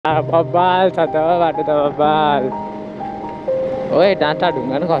बब्बाल छ त बाटो त बब्बाल ओए डाँटा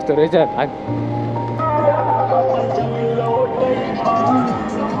ढुङ्गा नि कस्तो रहेछ भाग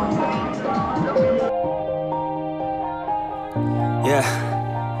Yeah.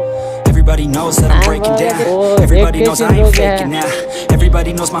 Everybody knows that I'm breaking down. Everybody knows I ain't faking now.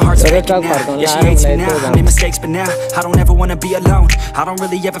 Everybody knows my heart's faking now. Yeah, she hates me now. I made mistakes, but now I don't ever wanna be alone. I don't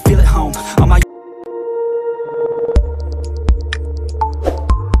really ever feel at home on my.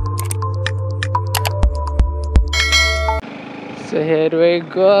 So here we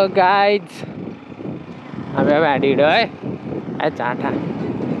go, guys. हामी अब हिँडिडो है चाँठा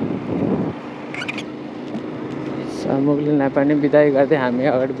मुगलिनलाई पनि बिदाई गर्दै हामी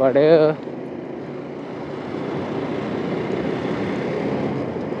अगाडि बढ्यो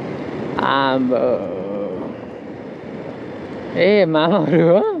आम्बो ए मामाहरू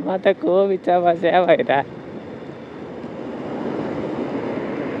हो म त को बिचा बस्या भएर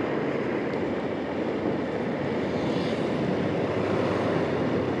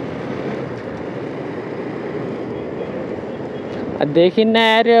देखिन्न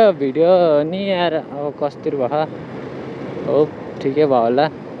यार यो भिडियो नि यार अब कस्तो भयो हो ठिकै भयो होला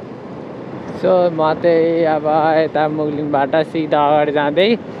सो म चाहिँ अब यता मुगलिनबाट सिधा अगाडि जाँदै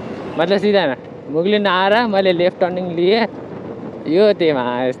मतलब सिधा होइन मुगलिन आएर मैले लेफ्ट टर्निङ लिएँ यो त्यहीमा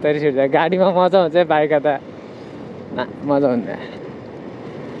यस्तरी छिर्छ गाडीमा मजा हुन्छ बाइक त मजा हुँदैन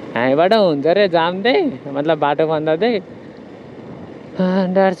हामीबाट हुन्छ रे जाम्दै मतलब बाटो बन्द चाहिँ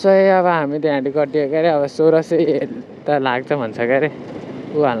द्याट्स वाइ अब हामी त्यहाँबाट कटियो के अरे अब 1600 त लाग्छ भन्छ के अरे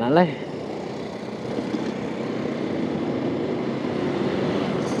ऊ हाल्नलाई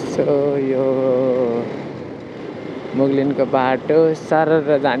सो यो मुगलिनको बाटो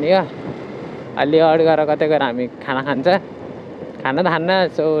साह्रो जाने हो अलि अगाडि गएर कतै गएर हामी खाना खान्छ खाना त खान्न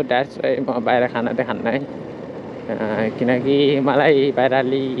सो द्याट्स वाइ म बाहिर खाना त खान्न है किनकि मलाई बाहिर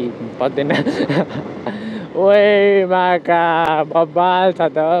अलि पच्दैन ओए माका बब्बाल छ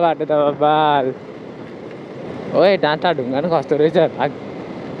त बाटो त बब्बाल ओए डाँटा ढुङ्गा नि कस्तो रहेछ भाग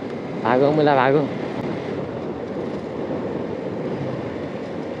भागौ मुला भागौ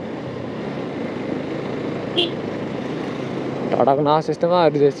सडक नहोस् यस्तोमा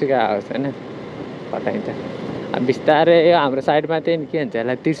अरू जतिसुकै आओस् होइन हटाइन्छ अब बिस्तारै यो हाम्रो साइडमा चाहिँ के भन्छ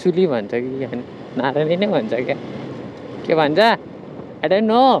यसलाई त्रिशुली भन्छ कि होइन नारायणी नै भन्छ क्या के भन्छ आई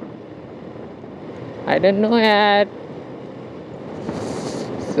डोन्ट नो यार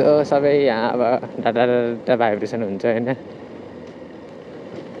सो सबै यहाँ अब डाटा भाइब्रेसन हुन्छ होइन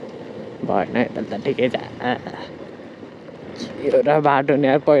भएन यता त ठिकै छ एउटा बाटो नि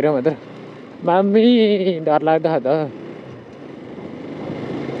यार पहिरो मात्र मामी डर लाग्दो छ त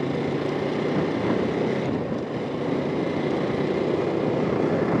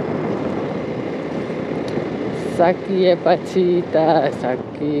सकिएपछि त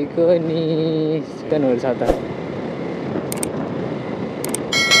सकिएको नि स्पेनहरू छ त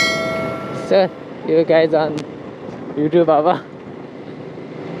सो यो गाइज अन युट्युब अब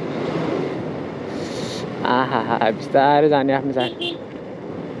आहा बिस्तारै जाने आफ्नो साथ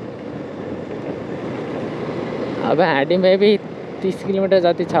अब हाँडी मेबी 30 किलोमिटर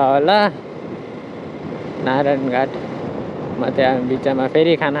जति छ होला नारायण घाट म त्यहाँ बिचमा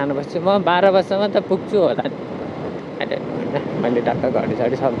फेरि खाना खानु बस्छु म 12 बजीसम्म त पुग्छु होला नि मैले टक्क घडी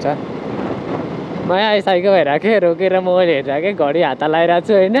सडी सक्छ म यहाँ आइसकेको भइरहेको थिएँ रोकेर मोबाइल हेरिरहेको घडी हात लगाइरहेको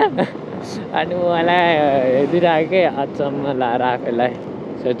छु होइन अनि मलाई हेरिदिरहेको के अचम्म लाएर आफैलाई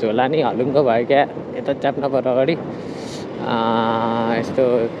सो झोला नि हलुङ्गो भयो क्या यता च्याप्न पर्यो अगाडि यस्तो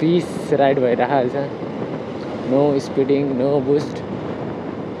पिस राइड भइरहेको छ नो स्पिडिङ नो बुस्ट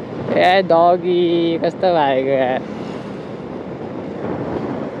ए डगी कस्तो भएको यार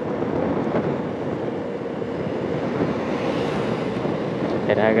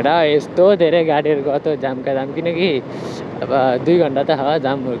हेरा यस्तो धेरै गाडीहरू गयो जामका जाम किनकि अब 2 घन्टा त हो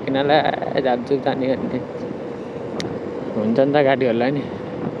जाम हुर्किनलाई जान्छु जाने भन्ने हुन्छ नि त गाडीहरूलाई नि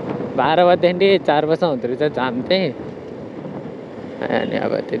 12 बजीदेखि 4 बजीसम्म हुँदो रहेछ जाम चाहिँ अनि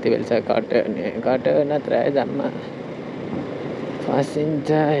अब त्यति बेला चाहिँ कट्यो नत्र जाममा फसिन्छ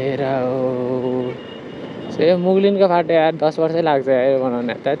हेर हो सो यो मुगलिनको बाटो यार 10 वर्षै लाग्छ यो बनाउन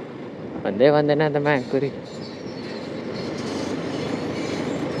त भन्दैन त माकुरी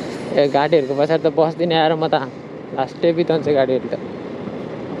ए गाडीहरूको पछाडि त बस्दिनँ आएर म त लास्टै बिताउँछ गाडीहरू त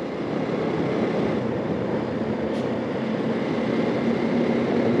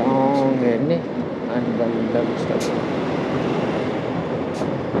लङ हेर्ने अनि बल्ल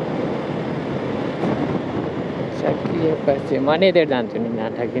सकिएपछि म नै यता जान्छु नि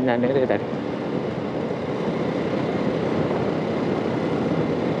नाटा किन जाने रे यता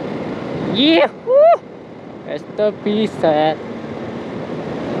यस्तो पिस छ यार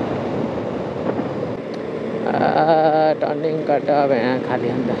टर्निङ कट अब यहाँ खाली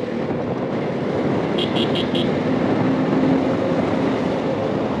अन्त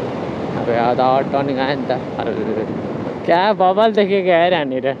अब यहाँ त टर्निङ आयो नि त क्या बबल देखेको यार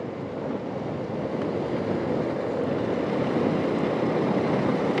यहाँनिर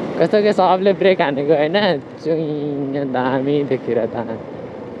कस्तो के सबले ब्रेक हानेको होइन चुइँ दामी देखेर त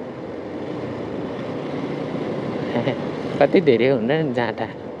कति धेरै हुँदैन जाँटा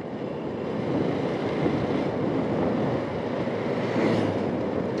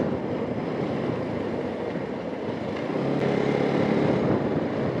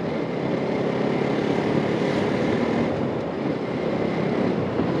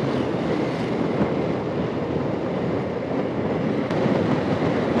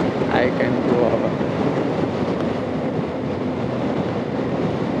I can go over.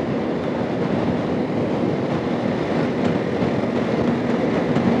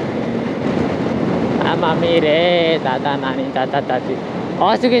 मामी रे दादा नानी दादा दादी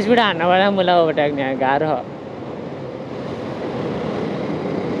अस्तिको स्पिड हान्नुपर्दा मलाई ओभरटेक्ने गाह्रो हो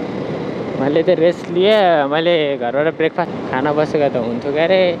मैले त रेस्ट लिएँ मैले घरबाट ब्रेकफास्ट खाना बसेको त हुन्थ्यो क्या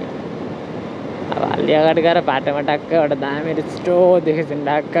अरे अब अलि अगाडि गएर बाटोमा टक्क एउटा दामी रिस्टो देखेपछि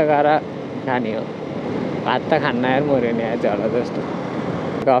टक्क गएर खाने हो भात त खान्न यार मऱ्यो नि झोला जस्तो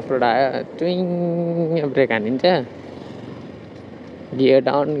अफ रोड आयो टुइङ brake हानिन्छ gear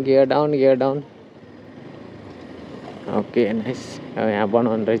down gear down gear down okay nice अब यहाँ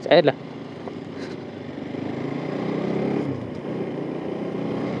बनाउनु रहेछ है ल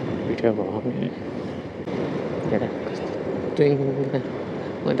भिडियो भयो टुइङ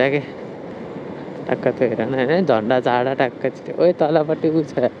हुँदा के टक्क त हेर न होइन झन्डा चाडा टक्क छिटो ओइ तलपट्टि उ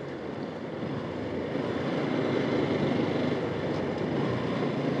छ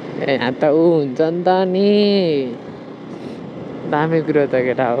ए यहाँ त ऊ हुन्छ नि त नि दामी कुरो त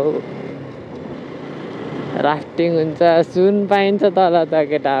केटा हो राफ्टिङ हुन्छ सुन पाइन्छ तल त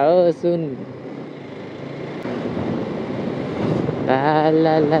केटा हो सुन ला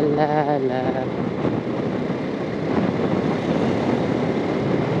ला ला ला ला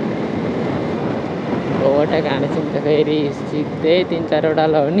ओभरटेक हानेछौँ त फेरि सिधै 3-4वटा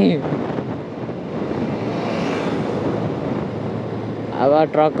लगाउने अब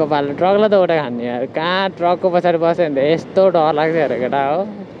ट्रकको पालो ट्रकलाई त ओभरटेक हान्ने यार कहाँ ट्रकको पछाडि बस्यो भने त यस्तो डर लाग्छ हेर केटा हो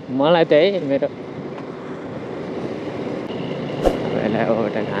मलाई त है मेरो यसलाई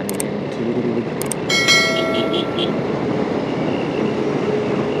ओभरटेक हान्ने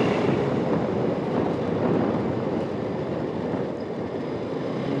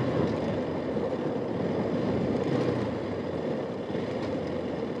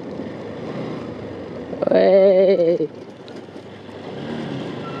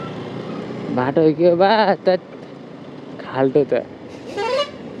बाटो के बा त खाल्टो त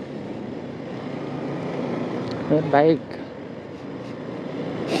बाइक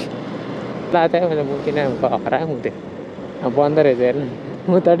लाथे मैले मुकिन हरा हुँदै बन्द रहेछ हेर्नु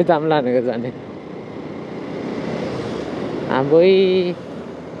उतापट्टि चाम्ला हानेको जाने आम्बोइ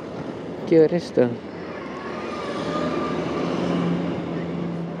के हो रे यस्तो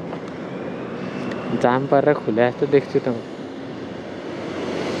जाम परेर खुला जस्तो देख्छु त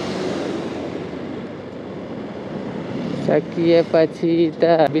सकिएपछि त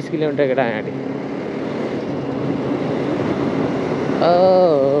 20 किलोमिटर केटा गाडी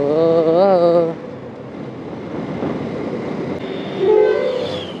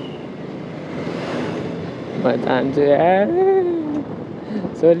म जान्छु यार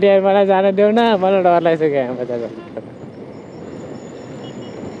सोल्टी यार मलाई जान देऊ न मलाई डर लागिसक्यो यहाँ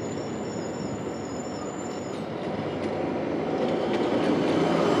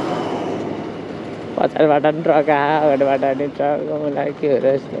पछाडिबाट पनि ट्रक आयो अगाडिबाट पनि ट्रक मलाई के हो र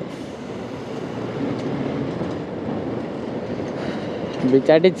यस्तो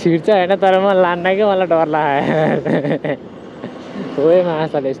बिचाटी छिर्छ होइन तर म लान्न कि मलाई डर लाग्यो ओए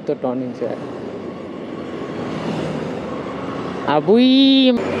मासाले यस्तो टर्निङ छ अबुई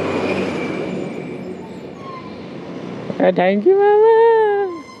थ्याङ्क यू मामा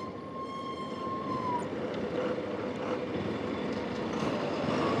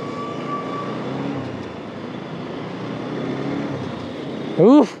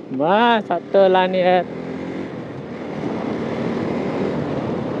उफ मा सट्टो लाने यार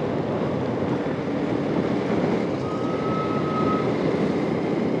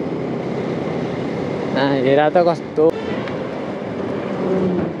हेरा त कस्तो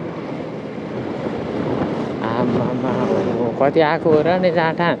आमामा कति आएको हो र नि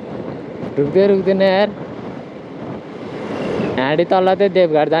जाँटा रुक्दैन यार हाँडी तल चाहिँ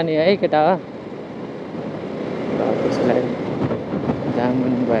देवघर जाने है केटा हो त्यसलाई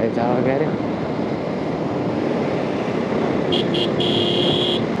जामुन भए जाओ क्या अरे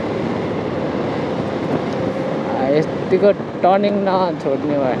यतिको टर्निङ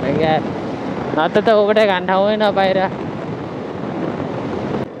नछोड्ने भएन क्या नत्र त ओभरटेक हान्न ठाउँै नपाएर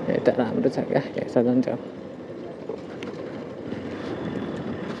यता राम्रो छ क्या हेर्छ जान्छ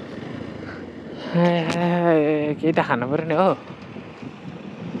केही त खानु पर्यो नि हो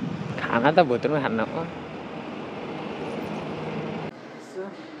खाना त भुत्रुमा खान्न हो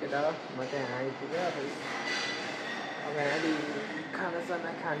केटा म चाहिँ आइपुग्यो अगाडि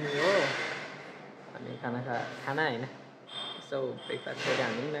खानासाना खाने हो अनि खाना होइन यसो ब्रेकफास्ट गरेर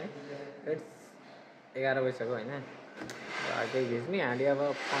हामी है इट्स 11 बजिसक्यो होइन केही घिच्ने हामी अब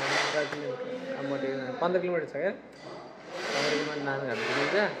 15 किलोमिटर छ क्या 15 किलोमिटर नानीहरू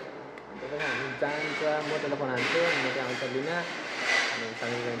पुगिन्छ त्यसपछि हामी जान्छ म टेलिफोन हान्छु म चाहिँ आउँछ लिन अनि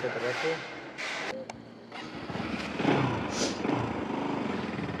सँगै जान्छ तपाईँको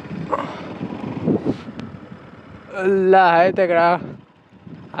ल है त्यहाँबाट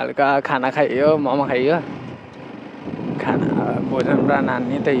हल्का खाना खाइयो मोमो खाइयो खाना भोजन र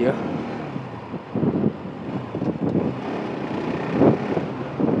नानी त्यही हो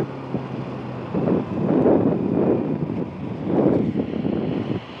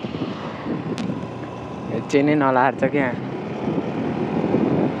चेनै नलाएर छ क्या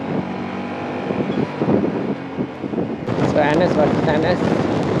एनएस भर्सेस एनएस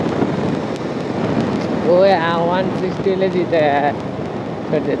ओ 160 ले जित्यो यार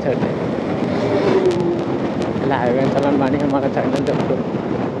छोड्दै ल हाइवे चलाउनु भने मलाई छैन नि त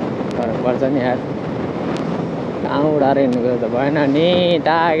फरक पर्छ नि यार कहाँ उडाएर हिँड्नुको त भएन नि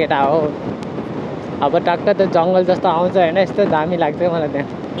केटा हो अब टक्क त जङ्गल जस्तो आउँछ होइन यस्तो दामी लाग्छ मलाई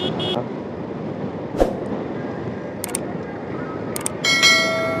त्यहाँ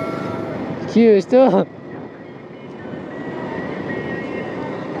के हो यस्तो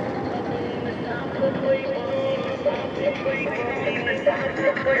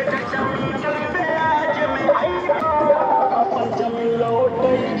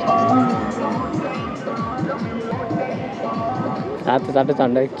चाटो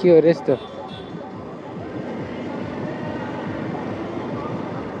झन्डा के हो र यस्तो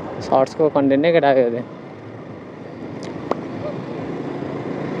सर्ट्सको कन्टेन्ट नै केटाको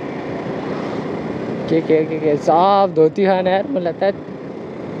के सब धोती खाने यार मलाई त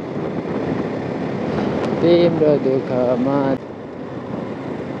तिम्रो दुःखमा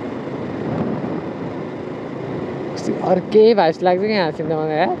अर्कै भाइस लाग्छ कि हाँसिँदा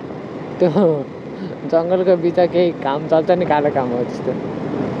मलाई यार त्यो जङ्गलको बिच केही काम चल्छ नि कालो काम हो त्यस्तो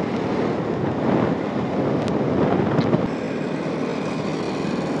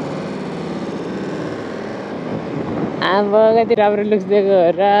आम्बो कति राम्रो लुक्स दिएको हो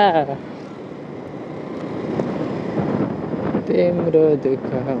र तिम्रो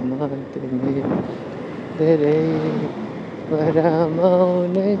दुःखमा तिमी धेरै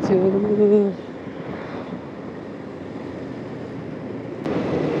रमाउने छु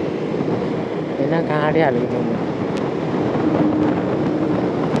होइन काँडी हालेको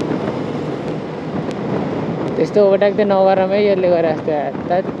त्यस्तो ओभरटेक त नगरमै यसले गरे जस्तो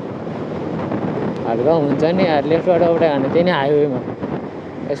यार हल्का हुन्छ नि यार लेफ्टबाट ओभरटेक हान्नु त्यही नै हाइवेमा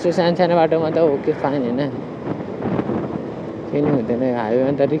यस्तो सानो बाटोमा त ओके फाइन होइन केही नि हुँदैन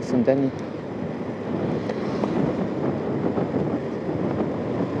हाइवेमा त रिक्स हुन्छ नि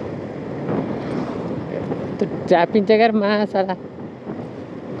त्यो ट्राफिक चाहिँ क्या मासाला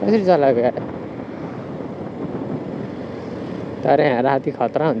कसरी चलाएको यार तर यहाँ राति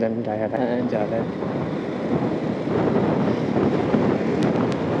खतरा हुन्छ नि ड्राइभर झरेर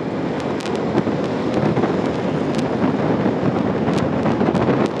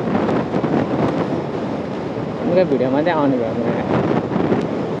उनकै भिडियोमा चाहिँ आउने भयो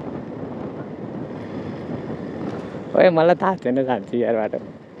ओए मलाई थाहा छैन साँच्ची यार बाटो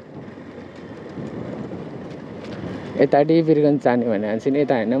यताटी बिरगन्ज जाने भने हाल्छन्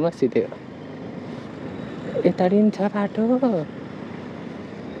यता होइन म सिधै हो यताटी पनि छ बाटो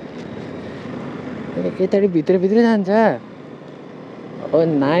यताटी भित्र जान्छ ओ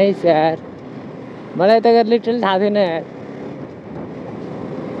नाइस यार मलाई यता लिटरली थाहा थिएन यार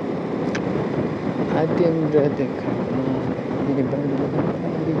तिम्रो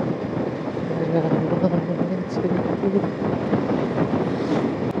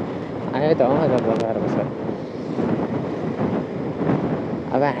आयो त बजार बस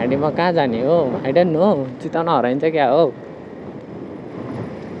अब हाँडीमा कहाँ जाने हो आई डोन्ट नो चिताउन हराइन्छ क्या हो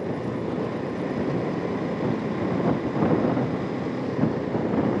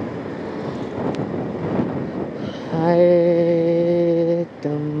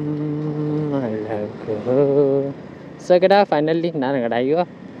सकेटा फाइनल्ली नारायणगढ आइयो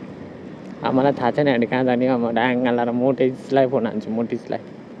मलाई थाहा छैन हामी कहाँ जाने हो म डाङ लाएर मोटिजलाई फोन हान्छु मोटिजलाई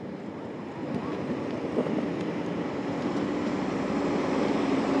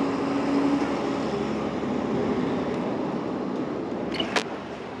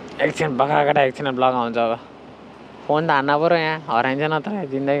एकछिन बगाएकोटा एकछिन ब्लग आउँछ अब फोन त हान्न पऱ्यो यहाँ हराइन्छ नत्र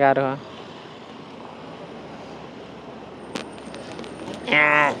जिन्दगी गाह्रो हो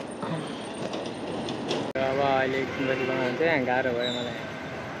अब अहिले एकछिन पछि बनाउँछु यहाँ गाह्रो भयो मलाई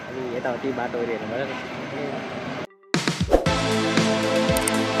अलि यताउति बाटोहरू हेर्नु पऱ्यो